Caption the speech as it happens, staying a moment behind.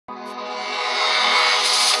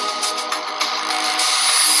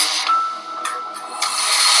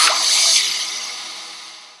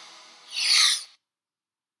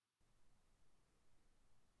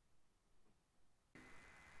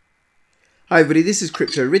Hi everybody, this is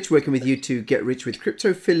Crypto Rich, working with you to get rich with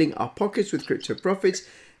crypto, filling our pockets with crypto profits.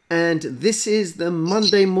 And this is the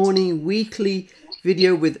Monday morning weekly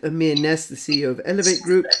video with Amir Ness, the CEO of Elevate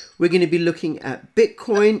Group. We're going to be looking at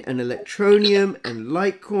Bitcoin and Electroneum and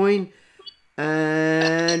Litecoin.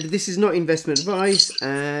 And this is not investment advice,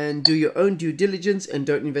 and do your own due diligence and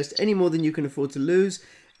don't invest any more than you can afford to lose.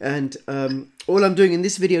 And all I'm doing in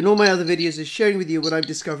this video and all my other videos is sharing with you what I'm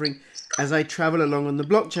discovering as I travel along on the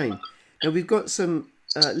blockchain. Now we've got some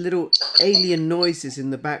little alien noises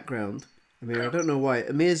in the background. Amir, I don't know why.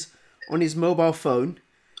 Amir's on his mobile phone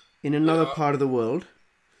in another part of the world.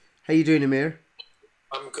 How you doing, Amir?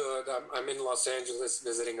 I'm good. I'm in Los Angeles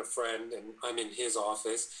visiting a friend, and I'm in his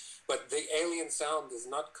office. But the alien sound is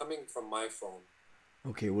not coming from my phone.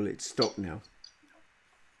 Okay, well, it's stopped now.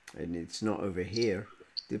 And it's not over here.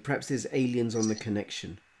 Perhaps there's aliens on the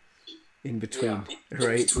connection in between, yeah,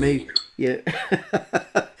 right? In between. Maybe,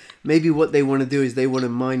 yeah. Maybe what they want to do is they want to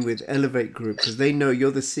mine with Elevate Group because they know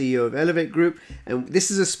you're the CEO of Elevate Group. And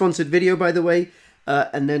this is a sponsored video, by the way.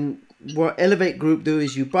 And then what Elevate Group do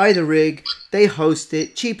is you buy the rig, they host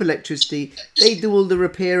it, cheap electricity, they do all the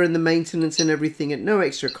repair and the maintenance and everything at no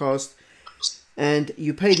extra cost. And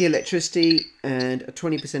you pay the electricity and a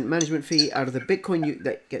 20% management fee out of the Bitcoin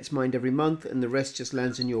that gets mined every month, and the rest just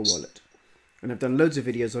lands in your wallet. And I've done loads of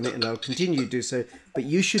videos on it and I'll continue to do so. But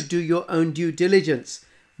you should do your own due diligence.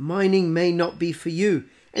 Mining may not be for you.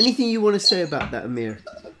 Anything you want to say about that, Amir?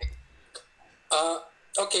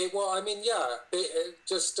 Okay, well, I mean, yeah,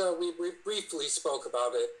 we briefly spoke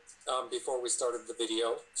about it before we started the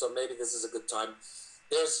video, so maybe this is a good time.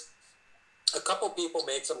 There's a couple people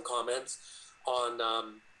made some comments on,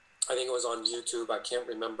 I think it was on YouTube, I can't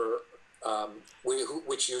remember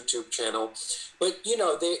which YouTube channel, but, you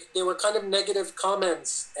know, they were kind of negative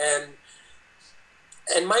comments,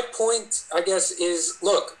 and my point, I guess, is,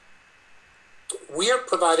 look, we are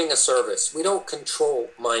providing a service. We don't control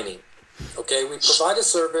mining. Okay, we provide a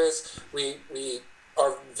service. We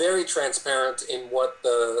are very transparent in what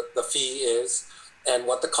the fee is and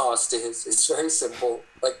what the cost is. It's very simple.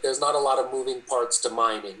 Like, there's not a lot of moving parts to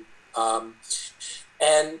mining.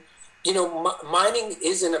 And, you know, mining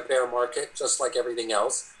is in a bear market, just like everything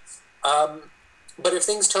else. But if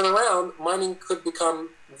things turn around, mining could become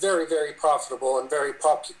very, very profitable and very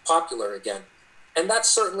popular again. And that's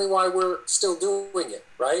certainly why we're still doing it,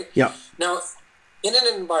 right? Yeah. Now, in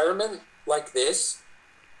an environment like this,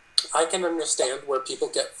 I can understand where people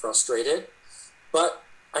get frustrated, but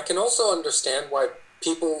I can also understand why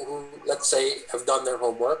people who, let's say, have done their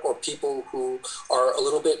homework, or people who are a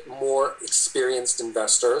little bit more experienced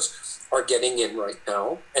investors are getting in right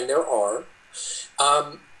now, and there are.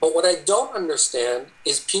 But what I don't understand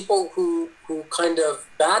is people who kind of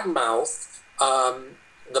badmouth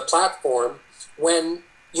the platform when,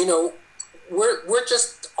 you know, we're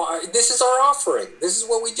just, this is our offering. This is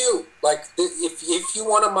what we do. Like, if you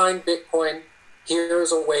want to mine Bitcoin,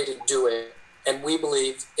 here's a way to do it. And we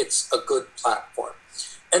believe it's a good platform.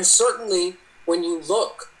 And certainly when you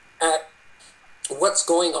look at what's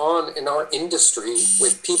going on in our industry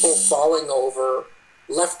with people falling over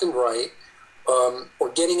left and right, or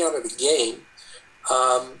getting out of the game,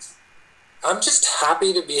 I'm just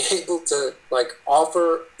happy to be able to, like,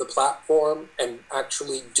 offer the platform and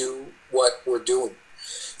actually do what we're doing.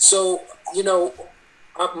 So, you know,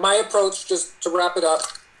 my approach, just to wrap it up,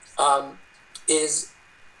 is,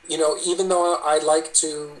 you know, even though I like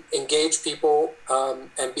to engage people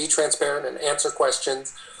and be transparent and answer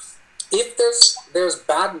questions, if there's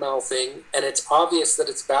bad mouthing and it's obvious that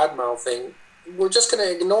it's bad mouthing, we're just going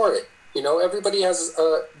to ignore it. You know, everybody has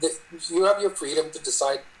you have your freedom to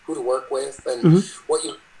decide who to work with and what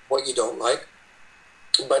you don't like.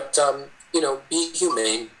 But you know, be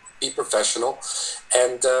humane, be professional,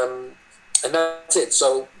 and that's it.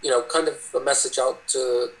 So, you know, kind of a message out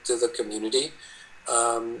to the community,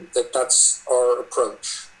 that's our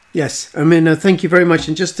approach. Yes, I mean, thank you very much.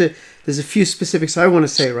 And there's a few specifics I want to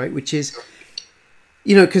say, right, which is,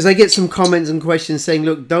 you know, because I get some comments and questions saying,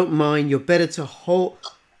 look, don't mind, you're better to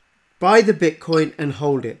buy the Bitcoin and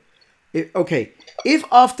hold it. Okay, if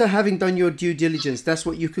after having done your due diligence, that's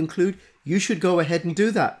what you conclude, you should go ahead and do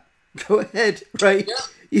that. Go ahead, right? Yeah.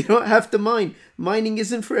 You don't have to mine. Mining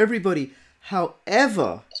isn't for everybody.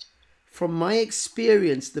 However, from my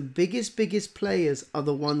experience, the biggest players are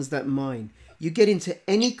the ones that mine. You get into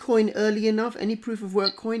any coin early enough, any proof of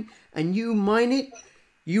work coin, and you mine it,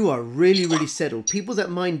 you are really, really settled. People that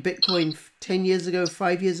mined Bitcoin 10 years ago,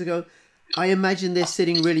 5 years ago, I imagine they're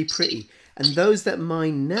sitting really pretty. And those that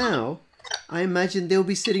mine now, I imagine they'll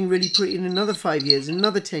be sitting really pretty in another 5 years,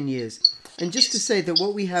 another 10 years. And just to say that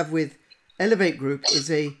what we have with Elevate Group is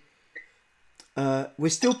a we're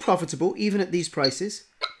still profitable even at these prices,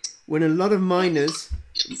 when a lot of miners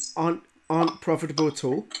aren't profitable at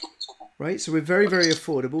all, right? So we're very, very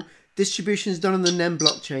affordable. Distribution is done on the NEM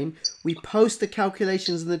blockchain. We post the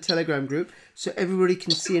calculations in the Telegram group so everybody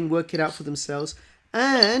can see and work it out for themselves.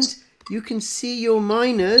 And you can see your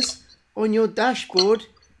miners on your dashboard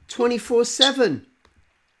 24/7.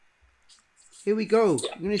 Here we go.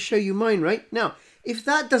 I'm going to show you mine right now. If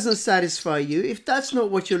that doesn't satisfy you, if that's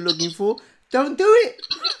not what you're looking for, don't do it.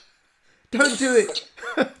 Don't do it.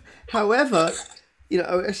 However, you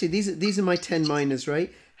know, actually, these are my 10 miners,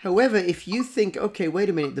 right? However, if you think, okay, wait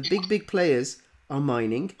a minute, the big players are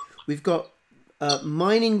mining. We've got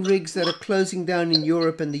mining rigs that are closing down in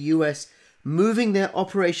Europe and the US, moving their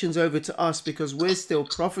operations over to us because we're still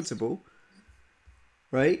profitable,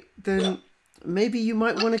 right? Then maybe you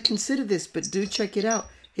might want to consider this, but do check it out.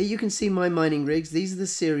 Here you can see my mining rigs. These are the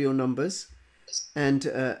serial numbers. And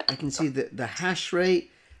I can see the hash rate,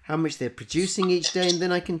 how much they're producing each day, and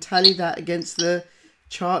then I can tally that against the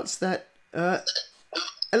charts that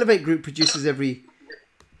Elevate Group produces every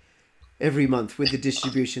month with the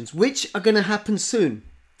distributions, which are going to happen soon,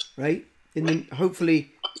 right?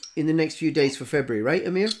 Hopefully in the next few days for February, right,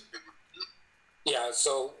 Amir? Yeah,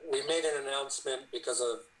 so we made an announcement because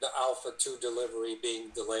of the Alpha 2 delivery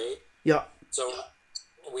being delayed. Yeah. So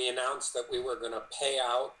we announced that we were going to pay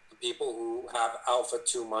out the people who have Alpha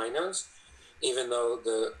 2 miners, even though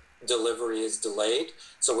the delivery is delayed.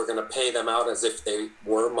 So we're going to pay them out as if they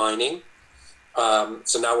were mining.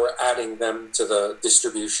 So now we're adding them to the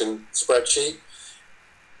distribution spreadsheet.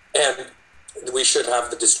 And we should have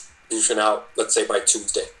the distribution out, let's say, by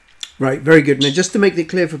Tuesday. Right, very good. Now, just to make it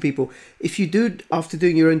clear for people, if you do, after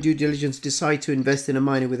doing your own due diligence, decide to invest in a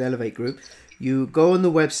miner with Elevate Group, you go on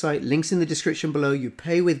the website, links in the description below, you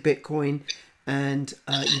pay with Bitcoin, and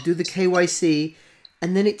you do the KYC,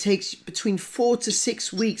 and then it takes between 4 to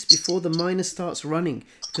 6 weeks before the miner starts running,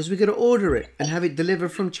 because we got to order it and have it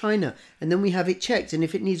delivered from China, and then we have it checked, and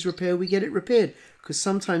if it needs repair, we get it repaired, because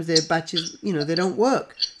sometimes their batches, you know, they don't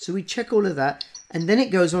work. So we check all of that, and then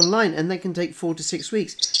it goes online, and that can take 4 to 6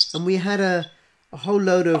 weeks. And we had a whole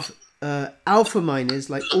load of alpha miners,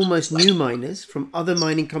 like almost new miners from other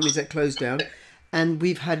mining companies that closed down, and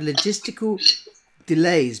we've had logistical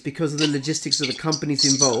delays because of the logistics of the companies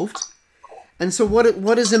involved. And so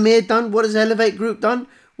what has Amir done? What has Elevate Group done?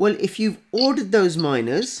 Well, if you've ordered those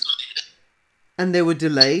miners and they were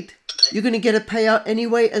delayed, you're going to get a payout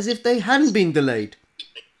anyway as if they hadn't been delayed.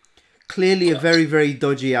 Clearly a very, very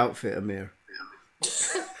dodgy outfit, Amir.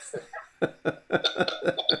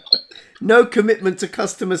 No commitment to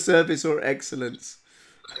customer service or excellence.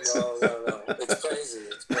 No. It's crazy.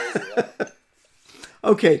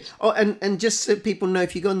 Okay. Oh, and just so people know,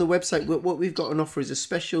 if you go on the website, what we've got on offer is a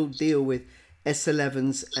special deal with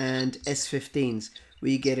S11s and S15s,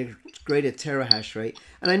 where you get a greater terahash rate.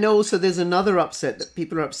 And I know also there's another upset that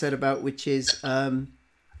people are upset about, which is, I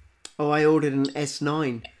ordered an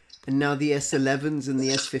S9. And now the S11s and the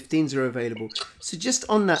S15s are available. So just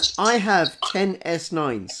on that, I have 10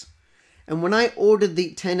 S9s. And when I ordered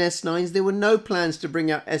the 10 S9s, there were no plans to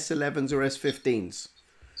bring out S11s or S15s.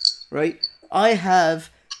 Right? I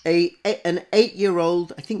have an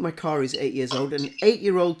 8-year-old, I think my car is 8 years old, an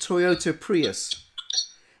 8-year-old Toyota Prius.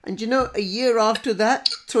 And you know, a year after that,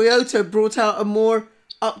 Toyota brought out a more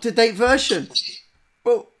up-to-date version.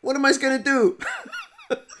 Well, what am I going to do?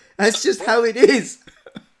 That's just how it is.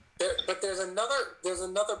 But there's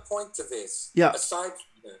another point to this. Yeah. Aside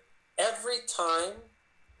from that, every time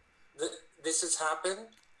this has happened,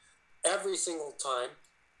 every single time,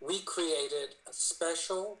 we created a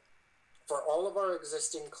special for all of our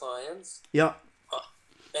existing clients. Yeah.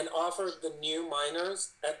 And offered the new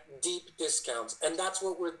miners at deep discounts, and that's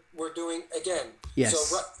what we're doing again. Yes.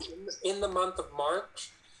 So in the month of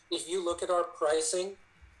March, if you look at our pricing,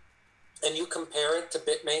 and you compare it to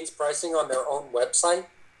Bitmain's pricing on their own website,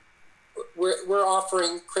 we're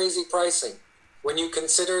offering crazy pricing. When you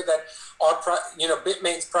consider that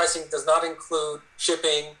Bitmain's pricing does not include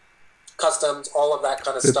shipping, customs, all of that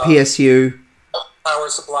kind of stuff. PSU, power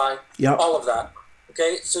supply, yep. All of that.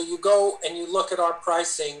 Okay, so you go and you look at our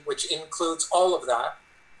pricing, which includes all of that.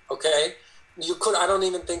 Okay, I don't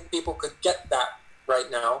even think people could get that right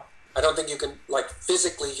now. I don't think you can,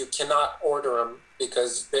 physically, you cannot order them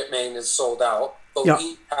because Bitmain is sold out, but yep.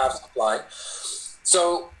 We have supply.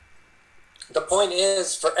 So the point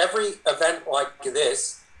is, for every event like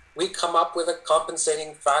this, we come up with a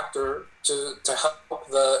compensating factor to help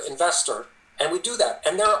the investor. And we do that.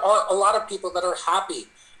 And there are a lot of people that are happy.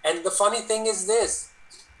 And the funny thing is this,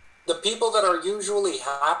 the people that are usually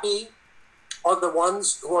happy are the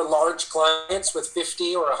ones who are large clients with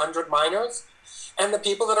 50 or 100 miners. And the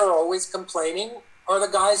people that are always complaining are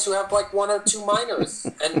the guys who have like 1 or 2 miners.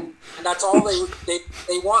 And that's all they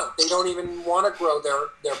want. They don't even want to grow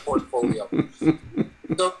their portfolio.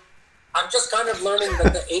 So I'm just kind of learning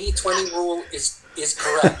that the 80-20 rule is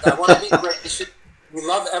correct. I want to be gracious. We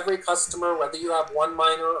love every customer, whether you have 1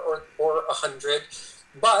 miner or 100.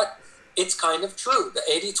 But it's kind of true. The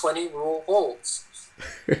 80-20 rule holds.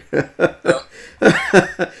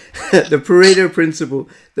 The Pareto principle,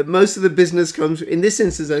 that most of the business comes, in this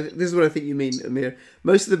instance, this is what I think you mean, Amir,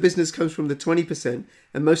 most of the business comes from the 20%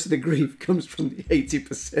 and most of the grief comes from the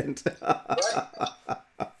 80%.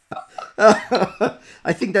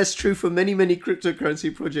 I think that's true for many, many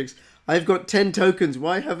cryptocurrency projects. I've got 10 tokens.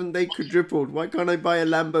 Why haven't they quadrupled? Why can't I buy a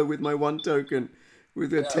Lambo with my 1 token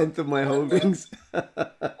with a tenth of my holdings?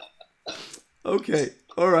 Okay,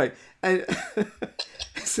 all right. And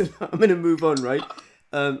so I'm going to move on, right,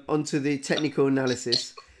 onto the technical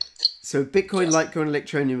analysis. So Bitcoin, Litecoin,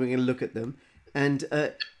 Electroneum, we're going to look at them. And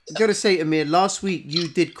I've got to say, Amir, last week you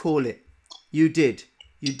did call it. You did.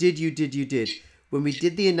 When we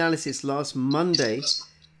did the analysis last Monday,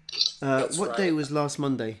 what day was last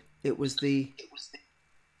Monday? It was the...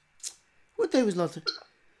 What day was last...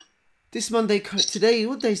 This Monday, today,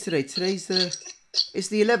 what day is today? Today's the... It's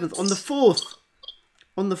the 11th. On the 4th.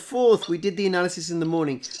 On the 4th, we did the analysis in the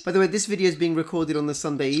morning. By the way, this video is being recorded on the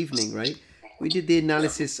Sunday evening, right? We did the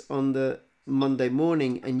analysis on the Monday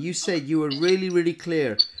morning, and you said you were really, really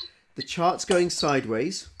clear. The chart's going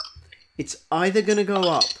sideways. It's either going to go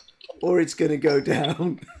up or it's going to go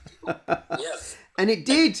down. Yes. And it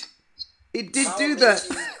did. It did do that.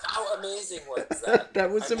 How amazing was that?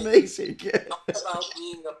 That was amazing. Talk about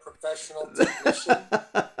being a professional technician.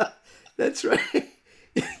 That's right.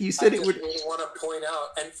 You said it would. I really want to point out,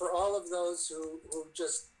 and for all of those who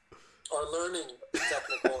just are learning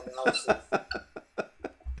technical analysis,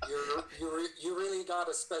 you really got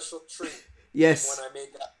a special treat. Yes. When I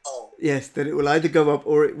made that call. Yes, that it will either go up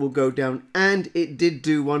or it will go down, and it did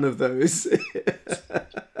do one of those.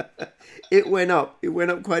 It went up. It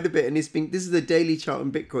went up quite a bit, and it's been. This is the daily chart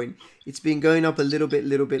on Bitcoin. It's been going up a little bit,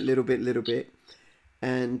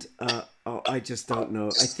 and I just don't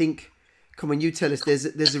know. I think. Come on, you tell us.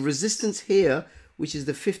 There's a resistance here, which is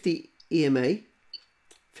the 50 EMA,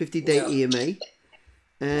 50-day EMA,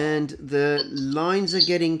 and the lines are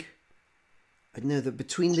getting. I know that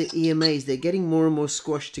between the EMAs, they're getting more and more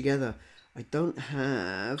squashed together. I don't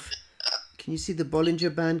have. Can you see the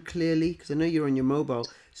Bollinger Band clearly? Because I know you're on your mobile.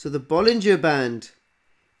 So the Bollinger Band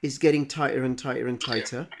is getting tighter and tighter and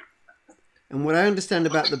tighter. And what I understand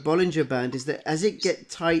about the Bollinger Band is that as it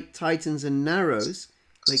gets tightens and narrows,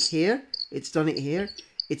 like here, it's done it here,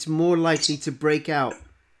 it's more likely to break out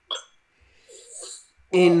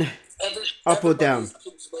in up or down.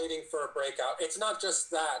 Keeps waiting for a breakout. It's not just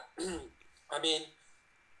that. I mean,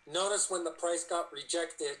 notice when the price got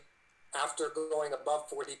rejected after going above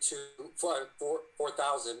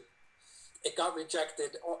 4,000, it got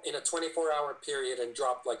rejected in a 24-hour period and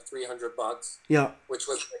dropped like $300. Yeah, which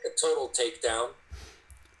was like a total takedown,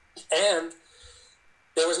 and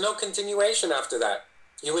there was no continuation after that.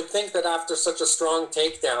 You would think that after such a strong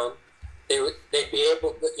takedown, they'd be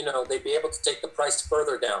able to take the price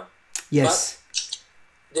further down. Yes, but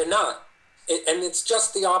they're not, and it's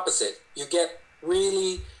just the opposite. You get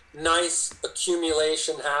really nice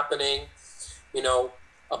accumulation happening. You know,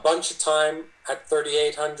 a bunch of time at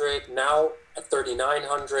 3,800, now at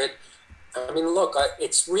 3,900. I mean, look,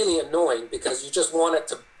 it's really annoying because you just want it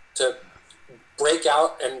to break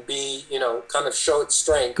out and be, kind of show its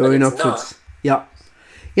strength. Going upwards. Not. Yeah.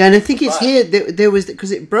 Yeah, and I think it's here. There was,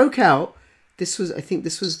 because it broke out. I think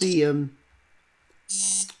this was the, what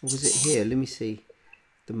was it here? Let me see.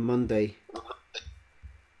 The Monday.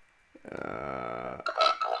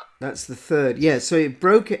 That's the 3rd. Yeah, so it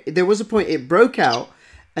broke. There was a point it broke out,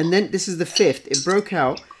 and then this is the 5th. It broke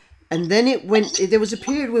out, and then it went. There was a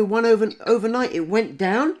period where overnight it went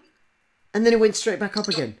down, and then it went straight back up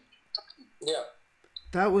again. Yeah,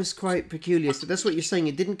 that was quite peculiar. So that's what you're saying.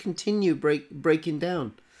 It didn't continue breaking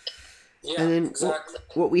down. Yeah, and then exactly.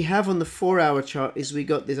 What we have on the 4-hour chart is we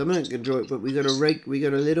got this. I'm not going to draw it, but we got a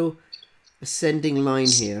little ascending line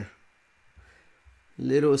here.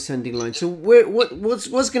 Little ascending line. So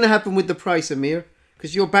what's going to happen with the price, Amir?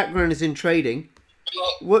 Because your background is in trading.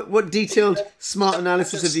 What detailed smart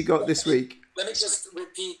analysis have you got this week? Let me just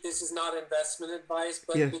repeat, this is not investment advice,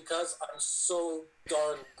 but because I'm so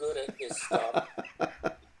darn good at this stuff,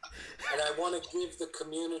 and I want to give the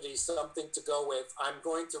community something to go with, I'm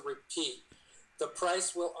going to repeat. The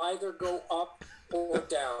price will either go up or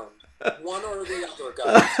down. one or the other,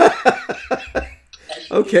 guys.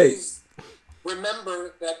 And Okay. please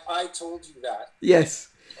remember that I told you that. Yes.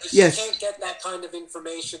 You Yes. can't get that kind of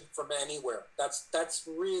information from anywhere. That's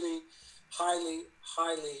really highly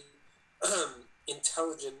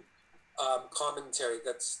intelligent commentary.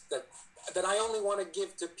 That I only want to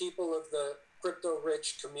give to people of the crypto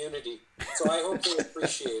rich community. So I hope they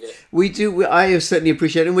appreciate it. We do. I certainly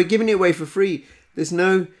appreciate it. And we're giving it away for free.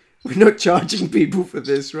 We're not charging people for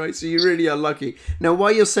this, right? So you really are lucky. Now,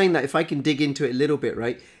 why you're saying that, if I can dig into it a little bit,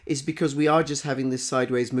 right, is because we are just having this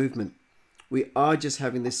sideways movement. We are just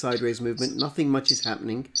having this sideways movement. Nothing much is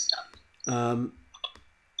happening. And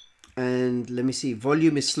let me see.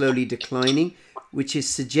 Volume is slowly declining, which is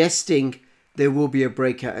suggesting there will be a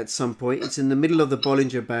breakout at some point. It's in the middle of the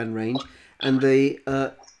Bollinger Band range, and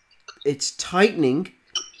it's tightening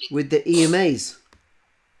with the EMAs.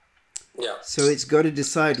 Yeah. So it's got to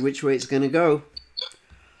decide which way it's going to go.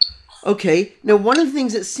 Okay. Now, one of the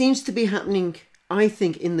things that seems to be happening, I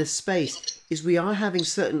think, in this space is we are having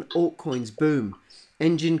certain altcoins boom.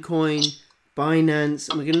 Engine Coin, Binance,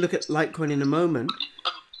 and we're going to look at Litecoin in a moment.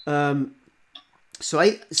 So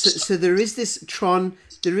there is this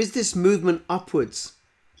there is this movement upwards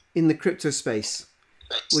in the crypto space,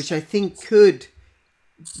 which I think could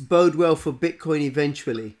bode well for Bitcoin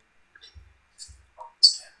eventually.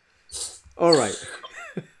 All right.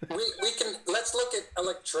 Let's look at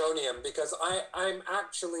Electroneum, because I'm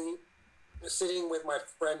actually sitting with my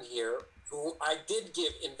friend here who I did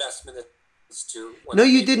give investment to. No,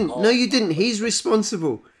 you didn't. No, you didn't. He's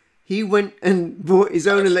responsible. He went and bought his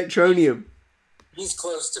own Electroneum. He's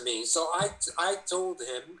close to me. So I told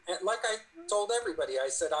him, like I told everybody, I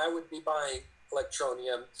said I would be buying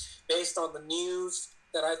Electroneum based on the news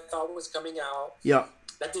that I thought was coming out. Yeah.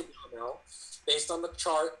 That didn't come out. Based on the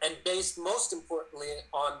chart, and based most importantly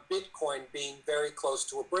on Bitcoin being very close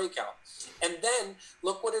to a breakout. And then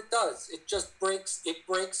look what it does. It just breaks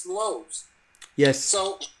lows. Yes.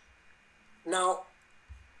 So now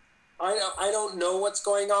I don't know what's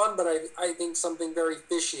going on, but I think something very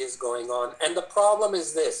fishy is going on. And the problem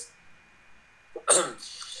is this.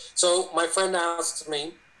 So my friend asked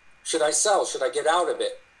me, should I sell? Should I get out of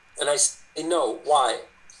it? And I say no. Why?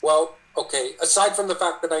 Well, okay, aside from the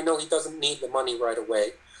fact that I know he doesn't need the money right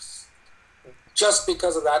away, just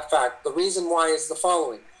because of that fact, the reason why is the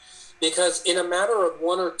following. Because in a matter of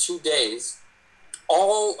 1 or 2 days,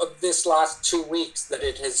 all of this last 2 weeks that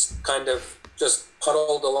it has kind of just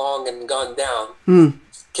puddled along and gone down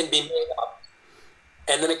can be made up.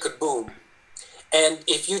 And then it could boom. And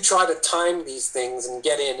if you try to time these things and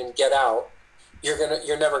get in and get out,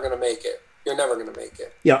 you're never gonna make it. You're never gonna make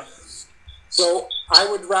it. Yeah. So I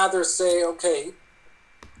would rather say, okay,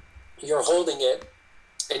 you're holding it,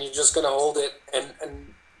 and you're just going to hold it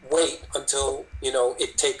and wait until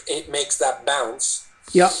it makes that bounce.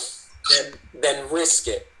 Yeah. And then risk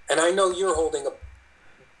it. And I know you're holding a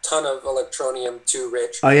ton of Electroneum too,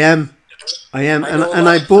 Rich. I am, and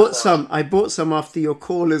I bought some. I bought some after your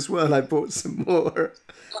call as well. I bought some more.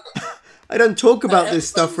 I don't talk about this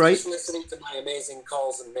stuff, right? Just listening to my amazing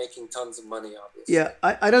calls and making tons of money, obviously. Yeah,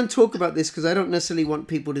 I don't talk about this because I don't necessarily want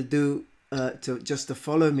people to do to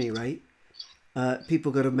follow me, right?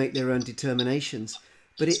 People got to make their own determinations.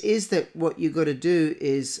 But it is that what you got to do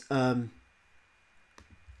is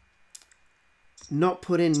not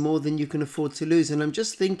put in more than you can afford to lose. And I'm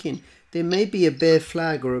just thinking there may be a bear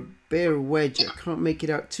flag or a bear wedge. I can't make it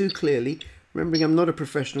out too clearly. Remembering I'm not a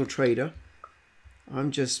professional trader.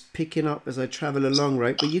 I'm just picking up as I travel along,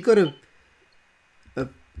 right? But you got to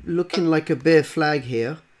looking like a bear flag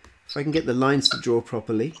here. If I can get the lines to draw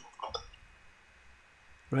properly,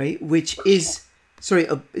 right? Which is, sorry,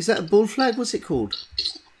 is that a bull flag? What's it called?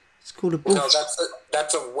 It's called a bull. No,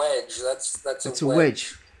 that's a wedge. That's a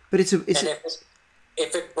wedge. But it's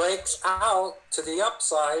if it breaks out to the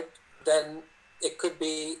upside, then it could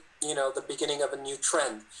be the beginning of a new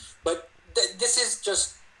trend. But this is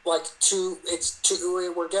just like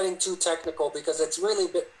we're getting too technical, because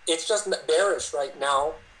it's just bearish right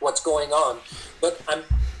now what's going on. But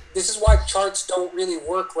this is why charts don't really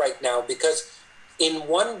work right now, because in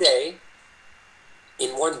 1 day,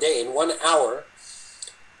 in 1 hour,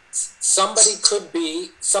 somebody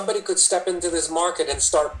could step into this market and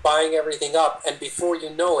start buying everything up, and before you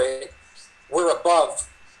know it, we're above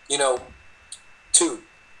 2.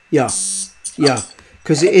 Yeah,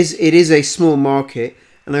 because it is a small market.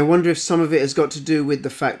 And I wonder if some of it has got to do with the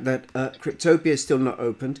fact that Cryptopia is still not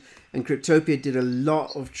opened, and Cryptopia did a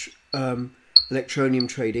lot of Electroneum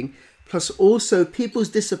trading, plus also people's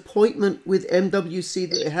disappointment with MWC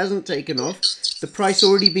that it hasn't taken off, the price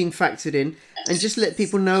already being factored in, and just let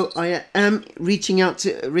people know I am reaching out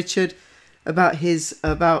to Richard about his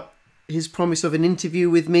promise of an interview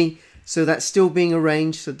with me. So that's still being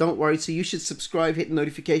arranged. So don't worry. So you should subscribe, hit the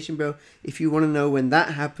notification bell if you want to know when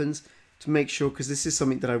that happens, to make sure, because this is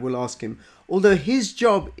something that I will ask him. Although his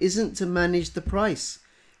job isn't to manage the price.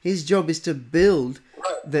 His job is to build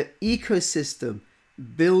the ecosystem,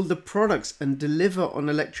 build the products, and deliver on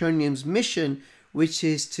Electroneum's mission, which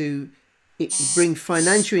is to bring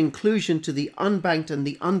financial inclusion to the unbanked and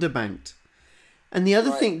the underbanked. And the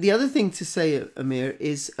other thing to say, Amir,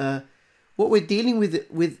 is what we're dealing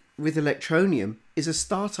with Electroneum is a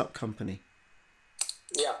startup company.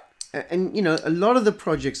 Yeah. And, you know, a lot of the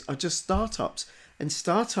projects are just startups. And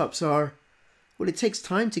startups are, well, it takes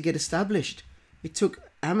time to get established. It took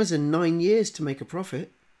Amazon 9 years to make a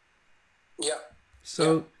profit. Yeah.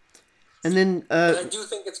 So, yeah. And then... I do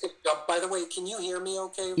think it's good. By the way, can you hear me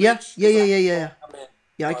okay, Rich? Yeah.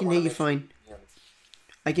 Yeah, I can hear you fine.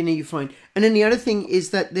 I can hear you fine. And then the other thing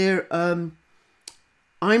is that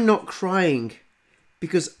I'm not crying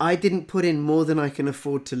because I didn't put in more than I can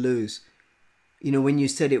afford to lose. You know, when you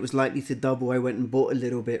said it was likely to double, I went and bought a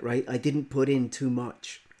little bit, right? I didn't put in too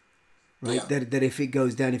much, right? Yeah. That if it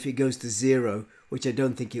goes down, if it goes to zero, which I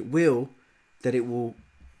don't think it will, that it will,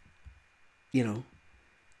 you know,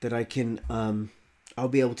 that I can, I'll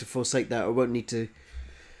be able to forsake that. I won't need to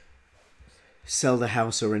sell the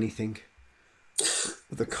house or anything,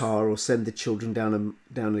 or the car, or send the children down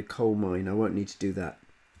a coal mine. I won't need to do that.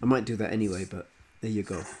 I might do that anyway, but there you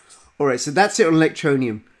go. All right, so that's it on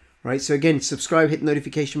Electroneum. Right, so again, subscribe, hit the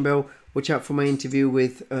notification bell. Watch out for my interview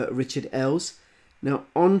with Richard Els. Now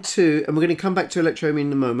on to, and we're going to come back to Electroneum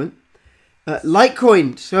in a moment.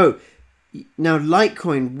 Litecoin. So now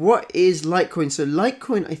Litecoin, what is Litecoin? So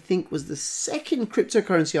Litecoin, I think, was the second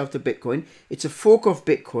cryptocurrency after Bitcoin. It's a fork of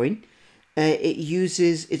Bitcoin.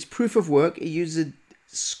 It's proof of work. It uses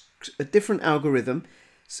a different algorithm,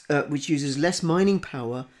 which uses less mining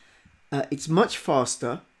power. It's much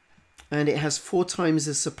faster. And it has 4 times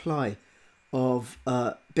the supply of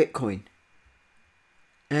Bitcoin.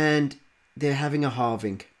 And they're having a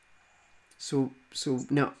halving. So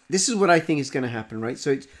now, this is what I think is going to happen, right?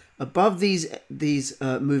 So it's above these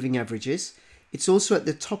moving averages. It's also at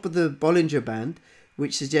the top of the Bollinger Band,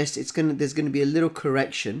 which suggests there's going to be a little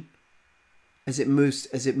correction as it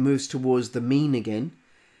moves towards the mean again,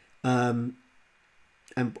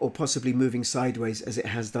 or possibly moving sideways as it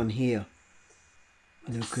has done here.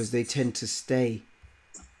 You know, because they tend to stay.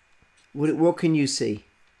 What can you see?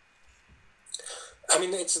 I mean,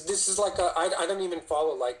 this is like I don't even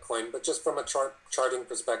follow Litecoin, but just from a charting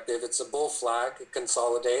perspective, it's a bull flag. It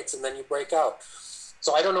consolidates and then you break out.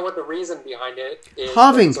 So I don't know what the reason behind it is.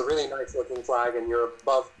 Halving. It's a really nice looking flag, and you're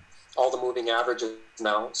above all the moving averages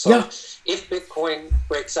now. So if Bitcoin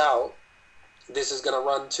breaks out, this is going to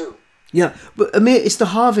run too. Yeah, but Amir, it's the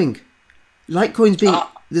halving. Litecoin's being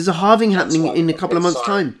there's a halving happening in a couple of months'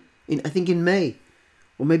 time. I think in May,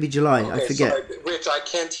 or maybe July. I forget. Sorry, Rich, I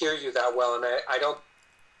can't hear you that well, and I don't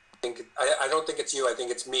think it's you. I think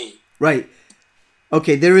it's me. Right.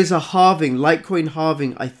 Okay. There is a halving, Litecoin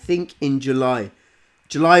halving. I think in July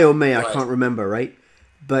or May. Right. I can't remember. Right.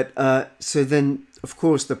 But so then, of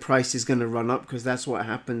course, the price is going to run up, because that's what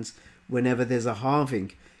happens whenever there's a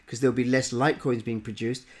halving, because there'll be less Litecoins being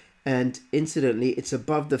produced. And incidentally, it's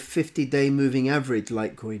above the 50-day moving average,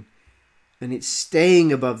 Litecoin. And it's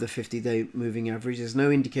staying above the 50-day moving average. There's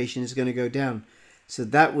no indication it's going to go down. So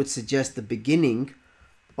that would suggest the beginning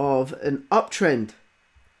of an uptrend.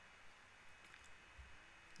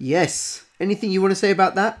 Yes. Anything you want to say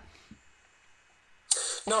about that?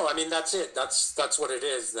 No, I mean, that's it. That's what it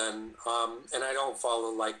is then. And I don't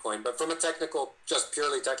follow Litecoin. But from a technical, just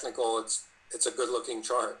purely technical, it's a good-looking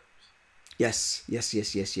chart. Yes.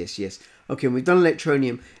 Okay, we've done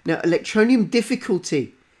Electroneum. Now, Electroneum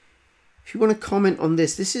difficulty. If you want to comment on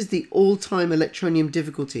this, this is the all-time Electroneum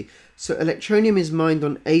difficulty. So Electroneum is mined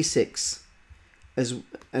on ASICs,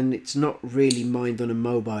 and it's not really mined on a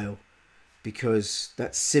mobile, because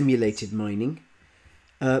that's simulated mining.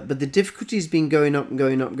 But the difficulty has been going up and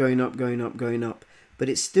going up. But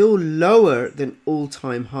it's still lower than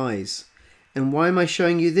all-time highs. And why am I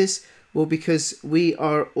showing you this? Well, because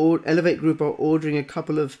Elevate Group are ordering a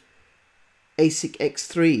couple of ASIC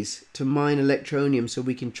X3s to mine Electroneum, so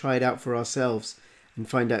we can try it out for ourselves and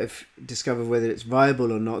discover whether it's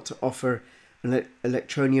viable or not to offer an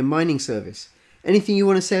Electroneum mining service. Anything you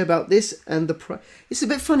want to say about this and the price? It's a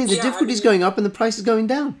bit funny. The difficulty is going up and the price is going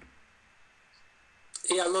down.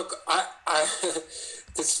 Yeah, look,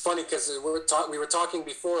 it's funny because we were talking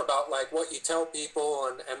before about like what you tell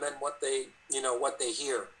people and then what they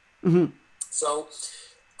hear. Mm-hmm. So,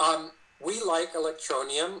 we like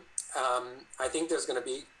Electroneum. I think there's going to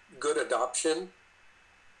be good adoption,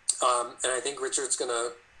 and I think Richard's going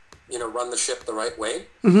to, run the ship the right way.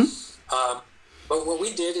 But what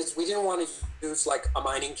we did is we didn't want to use like a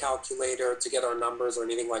mining calculator to get our numbers or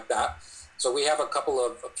anything like that. So we have a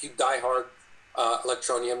few diehard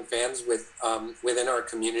Electroneum fans within our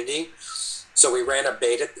community. So we're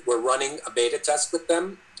running a beta test with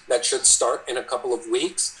them that should start in a couple of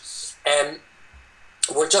weeks. And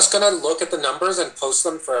we're just going to look at the numbers and post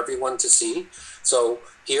them for everyone to see. So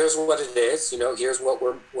here's what it is, here's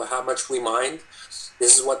how much we mined.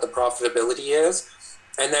 This is what the profitability is.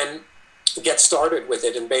 And then get started with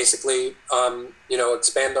it and basically,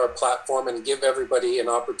 expand our platform and give everybody an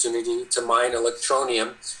opportunity to mine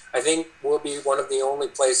Electroneum. I think we'll be one of the only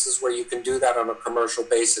places where you can do that on a commercial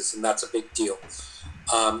basis, and that's a big deal.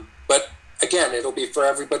 But again, it'll be for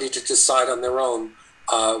everybody to decide on their own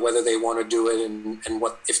whether they want to do it and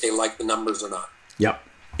what if they like the numbers or not.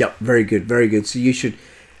 Yep. Very good. Very good. So you should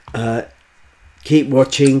keep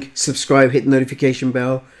watching, subscribe, hit the notification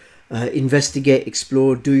bell, investigate,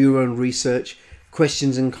 explore, do your own research.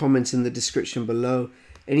 Questions and comments in the description below.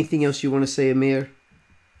 Anything else you want to say, Amir?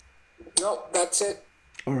 No, that's it.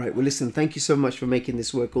 All right. Well, listen, thank you so much for making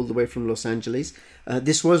this work all the way from Los Angeles.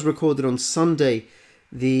 This was recorded on Sunday,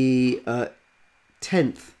 the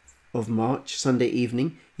 10th of March, Sunday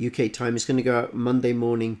evening, UK time. It's going to go out Monday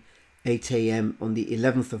morning, 8 a.m. on the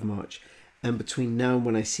 11th of March. And between now and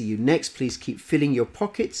when I see you next, please keep filling your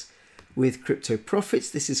pockets with crypto profits.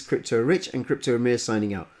 This is Crypto Rich and Crypto Amir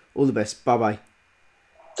signing out. All the best. Bye-bye.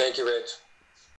 Thank you, Rich.